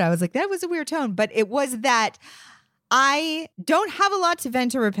I heard it, I was like, that was a weird tone. But it was that I don't have a lot to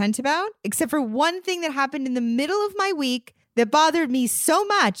vent or repent about, except for one thing that happened in the middle of my week that bothered me so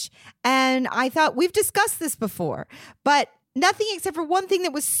much. And I thought, we've discussed this before, but nothing except for one thing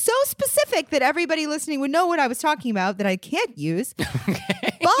that was so specific that everybody listening would know what I was talking about that I can't use,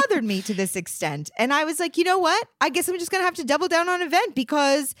 bothered me to this extent. And I was like, you know what? I guess I'm just going to have to double down on event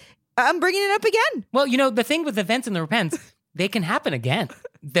because I'm bringing it up again. Well, the thing with the vents and the repents, they can happen again.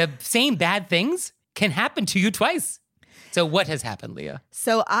 The same bad things can happen to you twice. So what has happened, Leah?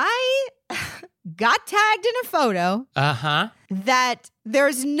 So I got tagged in a photo that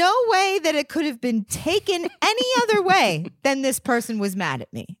there's no way that it could have been taken any other way than this person was mad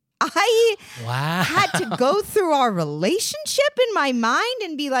at me. I had to go through our relationship in my mind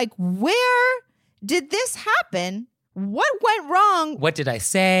and be like, where did this happen? What went wrong? What did I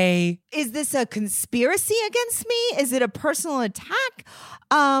say? Is this a conspiracy against me? Is it a personal attack?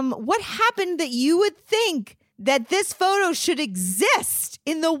 What happened that you would think that this photo should exist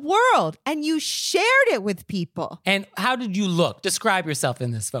in the world and you shared it with people? And how did you look? Describe yourself in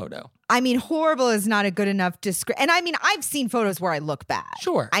this photo. I mean, horrible is not a good enough description. And I mean, I've seen photos where I look bad.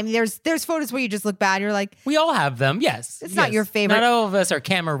 Sure. I mean, there's photos where you just look bad. You're like, we all have them. Yes. It's not your favorite. Not all of us are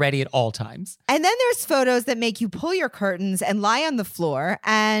camera ready at all times. And then there's photos that make you pull your curtains and lie on the floor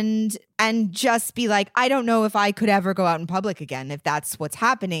and just be like, I don't know if I could ever go out in public again, if that's what's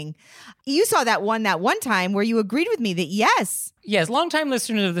happening. You saw that one time where you agreed with me that yes. Yes, longtime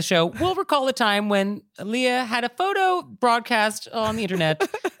listeners of the show will recall a time when Leah had a photo broadcast on the internet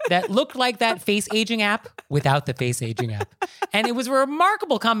that looked like that face aging app without the face aging app. And it was a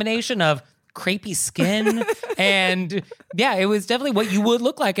remarkable combination of crepey skin and yeah, it was definitely what you would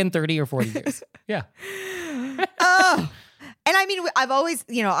look like in 30 or 40 years. Yeah. Oh. And I mean, I've always,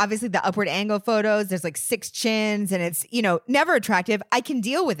 obviously the upward angle photos, there's like 6 chins and it's, never attractive. I can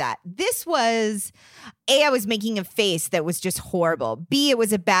deal with that. This was, A, I was making a face that was just horrible. B, it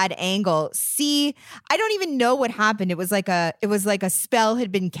was a bad angle. C, I don't even know what happened. It was like a spell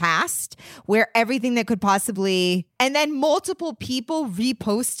had been cast where everything that could possibly, and then multiple people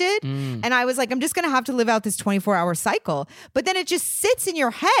reposted. And I was like, I'm just going to have to live out this 24-hour cycle. But then it just sits in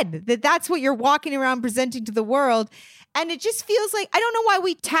your head that that's what you're walking around presenting to the world. And it just feels like, I don't know why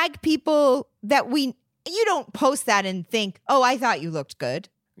we tag people that you don't post that and think, oh, I thought you looked good.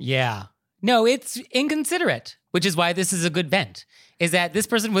 Yeah. No, it's inconsiderate, which is why this is a good vent, is that this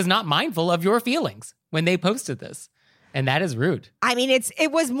person was not mindful of your feelings when they posted this. And that is rude. I mean,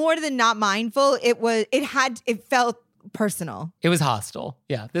 it was more than not mindful. It felt personal. It was hostile.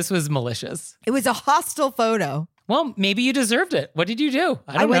 Yeah, this was malicious. It was a hostile photo. Well, maybe you deserved it. What did you do?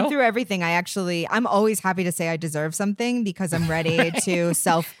 I went through everything. I'm always happy to say I deserve something because I'm ready to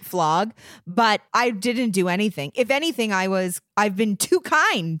self-flog, but I didn't do anything. If anything, I've been too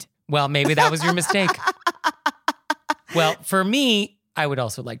kind. Well, maybe that was your mistake. Well, for me, I would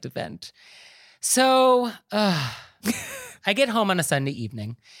also like to vent. So, I get home on a Sunday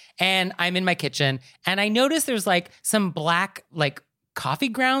evening and I'm in my kitchen and I notice there's like some black, like coffee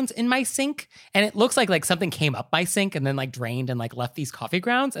grounds in my sink. And it looks like something came up my sink and then like drained and like left these coffee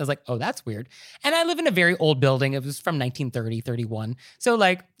grounds. I was like, oh, that's weird. And I live in a very old building. It was from 1930, 31. So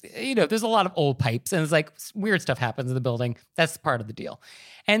like, there's a lot of old pipes and it's like weird stuff happens in the building. That's part of the deal.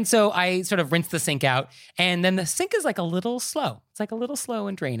 And so I sort of rinse the sink out and then the sink is like a little slow. It's like a little slow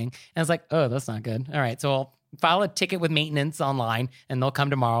and draining. And I was like, oh, that's not good. All right. So I'll file a ticket with maintenance online and they'll come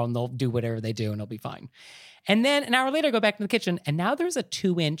tomorrow and they'll do whatever they do and it'll be fine. And then an hour later, I go back to the kitchen and now there's a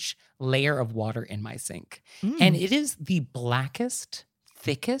 2-inch layer of water in my sink. And it is the blackest,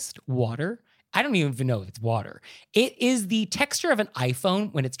 thickest water. I don't even know if it's water. It is the texture of an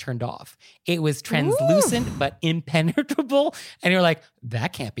iPhone when it's turned off. It was translucent, but impenetrable. And you're like,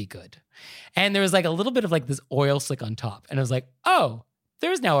 that can't be good. And there was like a little bit of like this oil slick on top. And I was like, oh,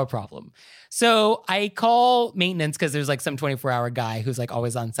 there's now a problem. So I call maintenance because there's like some 24-hour guy who's like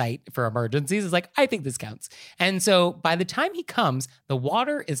always on site for emergencies. It's like, I think this counts. And so by the time he comes, the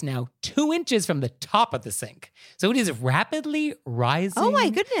water is now 2 inches from the top of the sink. So it is rapidly rising. Oh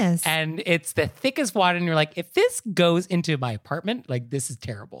my goodness. And it's the thickest water. And you're like, if this goes into my apartment, like this is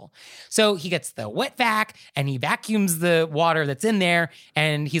terrible. So he gets the wet vac and he vacuums the water that's in there.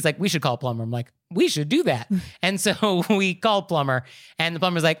 And he's like, we should call a plumber. I'm like, we should do that. And so we called plumber and the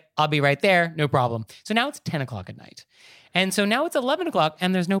plumber's like, I'll be right there. No problem. So now it's 10 o'clock at night. And so now it's 11 o'clock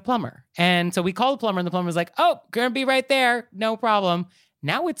and there's no plumber. And so we called the plumber and the plumber's like, oh, gonna be right there. No problem.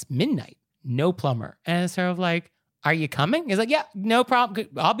 Now it's midnight. No plumber. And it's sort of like, are you coming? He's like, yeah, no problem.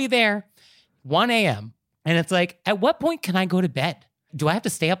 I'll be there. 1 a.m. And it's like, at what point can I go to bed? Do I have to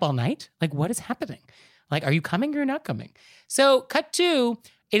stay up all night? Like, what is happening? Like, are you coming or you're not coming? So cut to,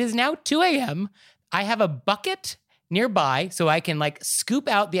 it is now 2 a.m. I have a bucket nearby so I can like scoop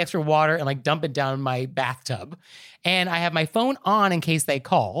out the extra water and like dump it down my bathtub. And I have my phone on in case they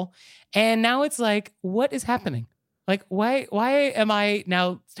call. And now it's like, what is happening? Like, why am I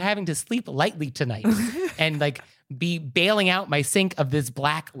now having to sleep lightly tonight and like be bailing out my sink of this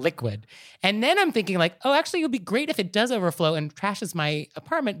black liquid? And then I'm thinking like, oh, actually, it would be great if it does overflow and trashes my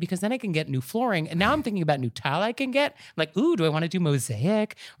apartment because then I can get new flooring. And now I'm thinking about new tile I can get. Like, ooh, do I want to do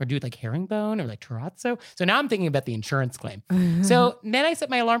mosaic or do like herringbone or like terrazzo? So now I'm thinking about the insurance claim. So then I set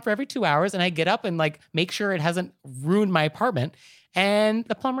my alarm for every 2 hours and I get up and like make sure it hasn't ruined my apartment. And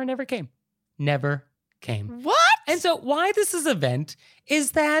the plumber never came. Never came. What? And so why this is event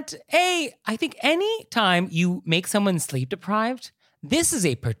is that, I think any time you make someone sleep deprived, this is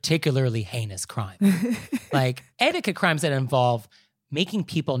a particularly heinous crime. Like etiquette crimes that involve making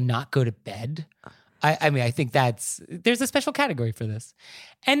people not go to bed. I mean, I think there's a special category for this.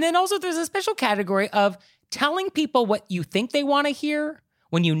 And then also there's a special category of telling people what you think they want to hear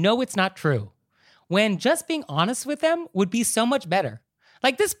when you know it's not true. When just being honest with them would be so much better.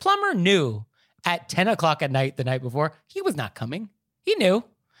 Like this plumber knew at 10 o'clock at night the night before, he was not coming. He knew.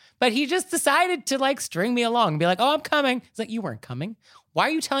 But he just decided to like string me along and be like, oh, I'm coming. It's like, you weren't coming. Why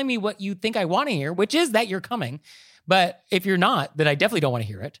are you telling me what you think I want to hear, which is that you're coming? But if you're not, then I definitely don't want to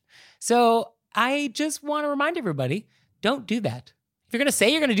hear it. So I just want to remind everybody, don't do that. If you're going to say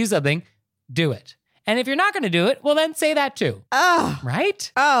you're going to do something, do it. And if you're not going to do it, well, then say that too. Oh.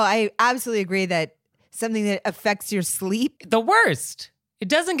 Right? Oh, I absolutely agree that something that affects your sleep. The worst. It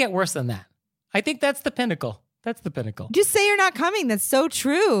doesn't get worse than that. I think that's the pinnacle. That's the pinnacle. Just say you're not coming. That's so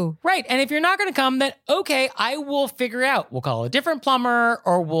true. Right. And if you're not going to come, then okay, I will figure out. We'll call a different plumber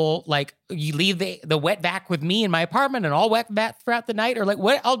or we'll like, you leave the wet vac with me in my apartment and I'll wet vac throughout the night or like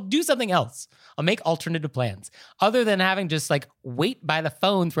what? I'll do something else. I'll make alternative plans other than having just like wait by the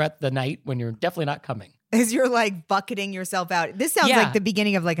phone throughout the night when you're definitely not coming. As you're like bucketing yourself out. This sounds like the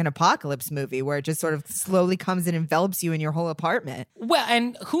beginning of like an apocalypse movie where it just sort of slowly comes and envelops you in your whole apartment. Well,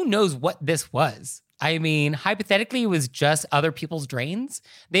 and who knows what this was? I mean, hypothetically, it was just other people's drains.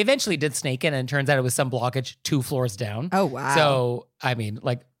 They eventually did snake in and it turns out it was some blockage 2 floors down. Oh, wow. So, I mean,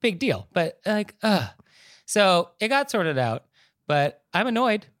 like big deal, but like, So it got sorted out, but I'm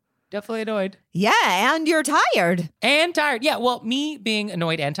annoyed. Definitely annoyed. Yeah, and you're tired. And tired. Yeah, well, me being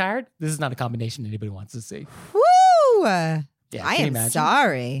annoyed and tired, this is not a combination anybody wants to see. Woo! Yeah, I am imagine?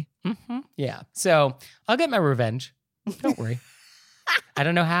 sorry. Mm-hmm. Yeah, so I'll get my revenge. Don't worry. I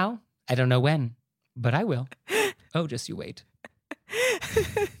don't know how. I don't know when, but I will. Oh, just you wait.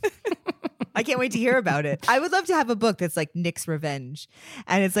 I can't wait to hear about it. I would love to have a book that's like Nick's Revenge.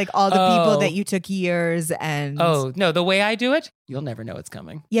 And it's like all the people that you took years and... Oh, no, the way I do it, you'll never know it's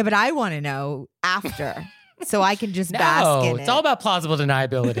coming. Yeah, but I want to know after. So I can just bask in it. It's all about plausible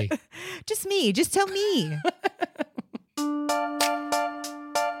deniability. Just me. Just tell me.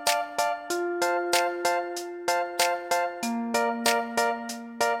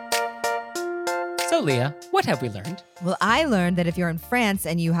 Leah, what have we learned? Well, I learned that if you're in France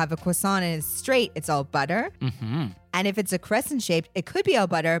and you have a croissant and it's straight, it's all butter. Mm-hmm. And if it's a crescent shaped, it could be all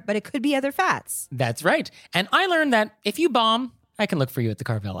butter, but it could be other fats. That's right. And I learned that if you bomb, I can look for you at the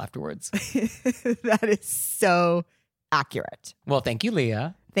Carvel afterwards. That is so accurate. Well, thank you,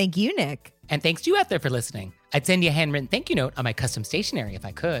 Leah. Thank you, Nick. And thanks to you out there for listening. I'd send you a handwritten thank you note on my custom stationery if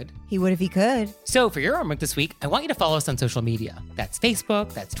I could. He would if he could. So for your homework this week, I want you to follow us on social media. That's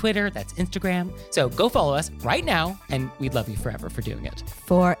Facebook, that's Twitter, that's Instagram. So go follow us right now, and we'd love you forever for doing it.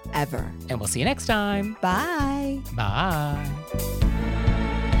 Forever. And we'll see you next time. Bye. Bye.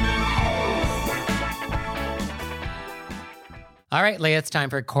 All right, Leah, it's time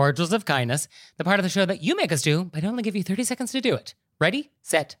for Cordials of Kindness, the part of the show that you make us do, but I only give you 30 seconds to do it. Ready,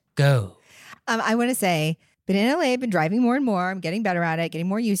 set, go. I want to say, been in LA, been driving more and more. I'm getting better at it, getting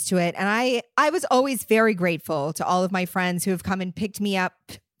more used to it. And I was always very grateful to all of my friends who have come and picked me up.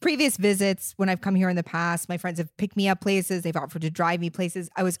 Previous visits, when I've come here in the past, my friends have picked me up places. They've offered to drive me places.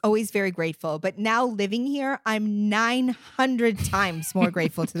 I was always very grateful. But now living here, I'm 900 times more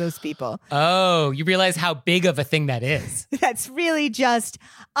grateful to those people. Oh, you realize how big of a thing that is. That's really just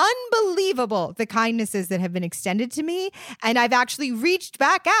unbelievable, the kindnesses that have been extended to me. And I've actually reached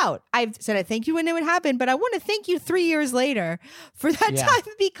back out. I've said I thank you when it would happen, but I want to thank you 3 years later for that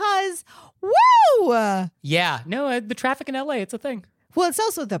time because, woo! Yeah, no, the traffic in LA, it's a thing. Well, it's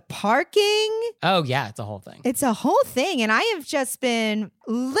also the parking. Oh, yeah, it's a whole thing. It's a whole thing. And I have just been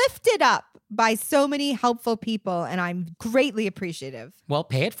lifted up by so many helpful people, and I'm greatly appreciative. Well,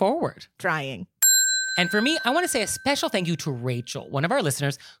 pay it forward. Trying. And for me, I want to say a special thank you to Rachel, one of our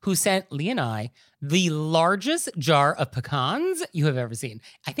listeners who sent Lee and I the largest jar of pecans you have ever seen.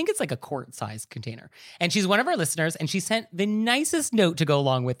 I think it's like a quart-sized container. And she's one of our listeners, and she sent the nicest note to go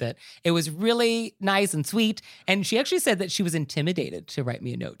along with it. It was really nice and sweet. And she actually said that she was intimidated to write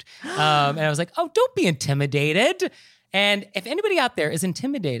me a note. And I was like, oh, don't be intimidated. And if anybody out there is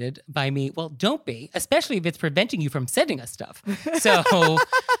intimidated by me, well, don't be, especially if it's preventing you from sending us stuff. So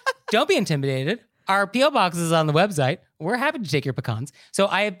don't be intimidated. Our P.O. box is on the website. We're happy to take your pecans. So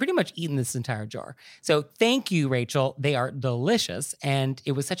I have pretty much eaten this entire jar. So thank you, Rachel. They are delicious, and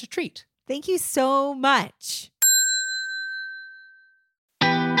it was such a treat. Thank you so much.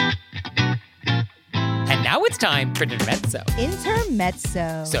 And now it's time for Intermezzo.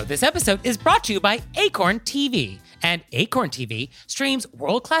 Intermezzo. So this episode is brought to you by Acorn TV. And Acorn TV streams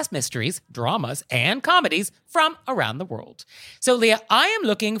world-class mysteries, dramas, and comedies from around the world. So, Leah, I am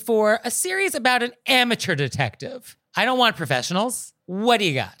looking for a series about an amateur detective. I don't want professionals. What do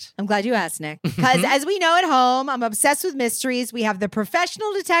you got? I'm glad you asked, Nick. Because as we know at home, I'm obsessed with mysteries. We have the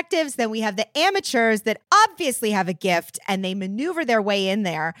professional detectives, then we have the amateurs that obviously have a gift and they maneuver their way in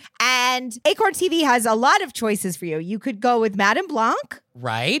there. And Acorn TV has a lot of choices for you. You could go with Madame Blanc.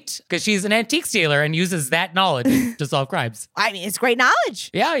 Right? Because she's an antique dealer and uses that knowledge to solve crimes. I mean, it's great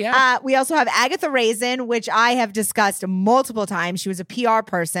knowledge. Yeah. We also have Agatha Raisin, which I have discussed multiple times. She was a PR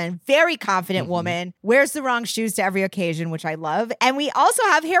person, very confident woman, wears the wrong shoes to every occasion, which I love. And we also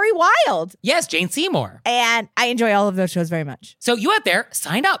have Harry Wild. Yes, Jane Seymour. And I enjoy all of those shows very much. So you out there,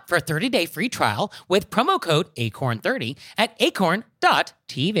 sign up for a 30-day free trial with promo code ACORN30 at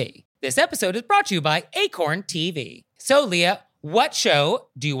acorn.tv. This episode is brought to you by Acorn TV. So, Leah, what show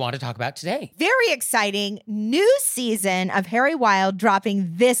do you want to talk about today? Very exciting new season of Harry Wild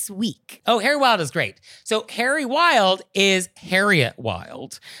dropping this week. Oh, Harry Wild is great. So Harry Wild is Harriet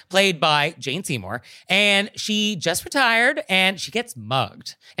Wild, played by Jane Seymour, and she just retired and she gets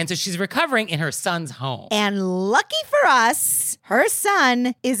mugged. And so she's recovering in her son's home. And lucky for us, her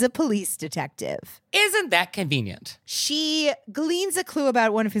son is a police detective. Isn't that convenient? She gleans a clue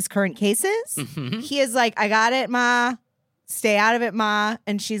about one of his current cases. He is like, I got it, Ma. Stay out of it, Ma.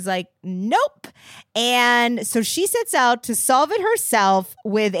 And she's like, nope. And so she sets out to solve it herself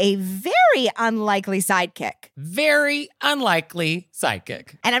with a very unlikely sidekick. Very unlikely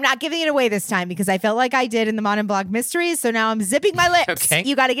sidekick. And I'm not giving it away this time because I felt like I did in the Modern Blog Mysteries. So now I'm zipping my lips. Okay.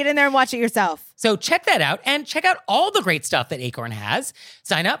 You got to get in there and watch it yourself. So check that out and check out all the great stuff that Acorn has.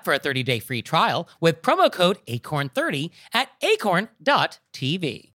 Sign up for a 30-day free trial with promo code ACORN30 at acorn.tv.